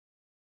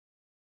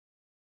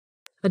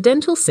A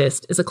dental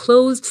cyst is a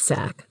closed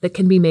sac that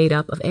can be made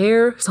up of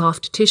air,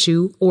 soft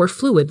tissue, or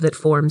fluid that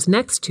forms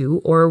next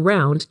to or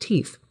around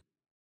teeth.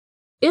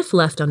 If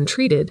left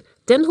untreated,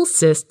 dental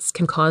cysts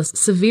can cause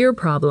severe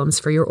problems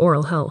for your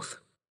oral health.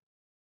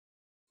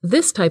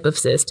 This type of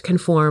cyst can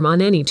form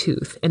on any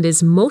tooth and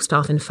is most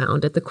often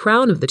found at the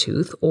crown of the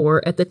tooth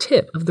or at the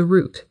tip of the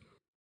root.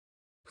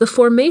 The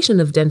formation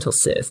of dental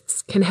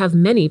cysts can have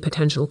many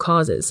potential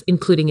causes,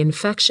 including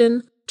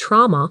infection,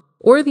 trauma,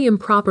 or the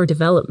improper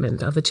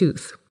development of a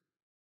tooth.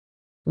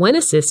 When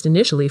a cyst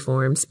initially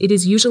forms, it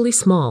is usually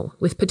small,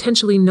 with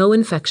potentially no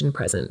infection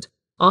present,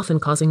 often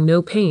causing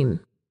no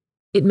pain.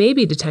 It may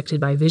be detected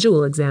by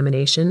visual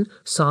examination,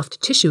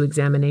 soft tissue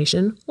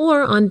examination,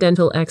 or on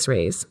dental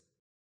X-rays.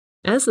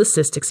 As the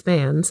cyst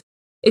expands,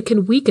 it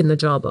can weaken the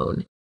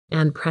jawbone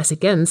and press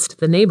against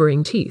the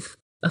neighboring teeth,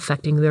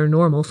 affecting their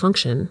normal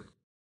function.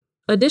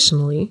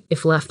 Additionally,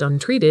 if left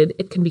untreated,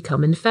 it can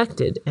become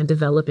infected and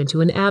develop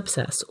into an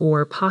abscess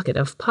or pocket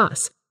of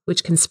pus,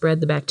 which can spread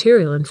the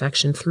bacterial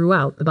infection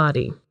throughout the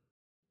body.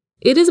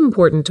 It is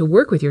important to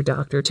work with your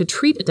doctor to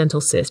treat a dental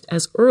cyst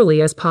as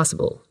early as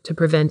possible to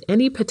prevent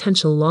any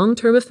potential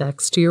long-term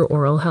effects to your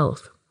oral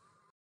health.